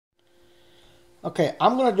Okay,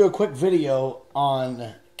 I'm going to do a quick video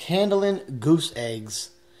on candling goose eggs.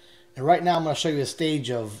 And right now I'm going to show you a stage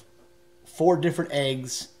of 4 different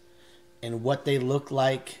eggs and what they look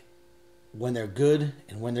like when they're good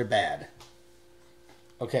and when they're bad.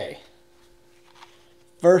 Okay,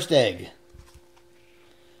 first egg.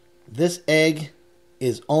 This egg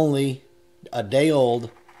is only a day old,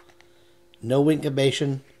 no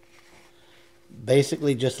incubation,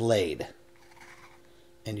 basically just laid.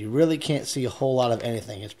 And you really can't see a whole lot of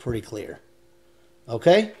anything. It's pretty clear.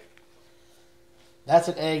 Okay? That's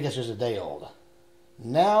an egg that's just a day old.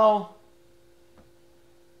 Now,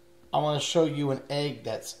 I want to show you an egg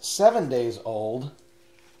that's 7 days old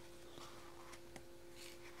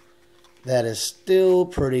that is still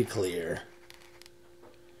pretty clear.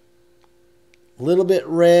 A little bit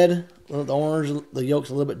red, the orange, the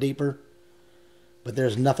yolk's a little bit deeper, but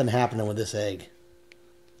there's nothing happening with this egg.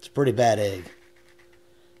 It's a pretty bad egg.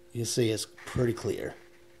 You can see it's pretty clear.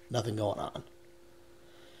 Nothing going on.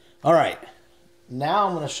 Alright. Now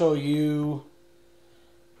I'm going to show you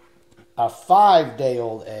a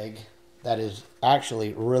 5-day-old egg that is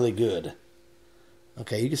actually really good.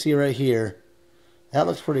 Okay, you can see right here. That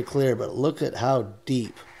looks pretty clear, but look at how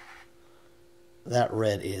deep that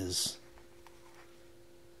red is.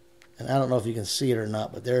 And I don't know if you can see it or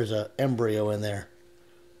not, but there's an embryo in there.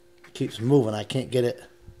 It keeps moving. I can't get it.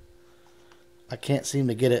 I can't seem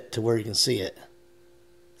to get it to where you can see it.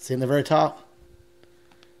 See in the very top?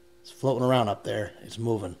 It's floating around up there. It's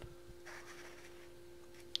moving.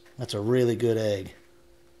 That's a really good egg.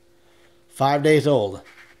 5 days old.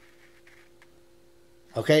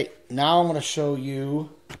 Okay, now I'm going to show you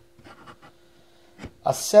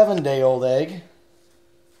a 7-day-old egg.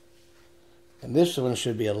 And this one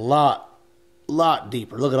should be a lot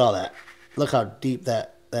deeper. Look at all that. Look how deep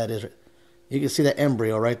that is. You can see that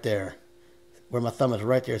embryo right there. Where my thumb is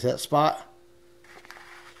right there. See that spot?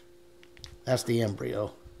 That's the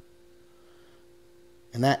embryo.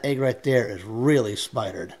 And that egg right there is really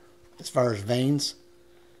spidered. As far as veins,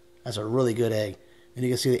 that's a really good egg. And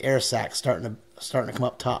you can see the air sac starting to come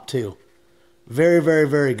up top too. Very, very,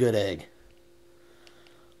 very good egg.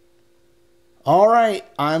 Alright,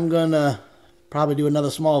 I'm gonna probably do another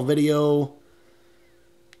small video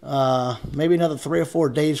maybe another 3 or 4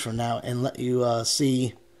 days from now and let you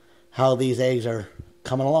see how these eggs are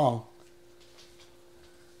coming along.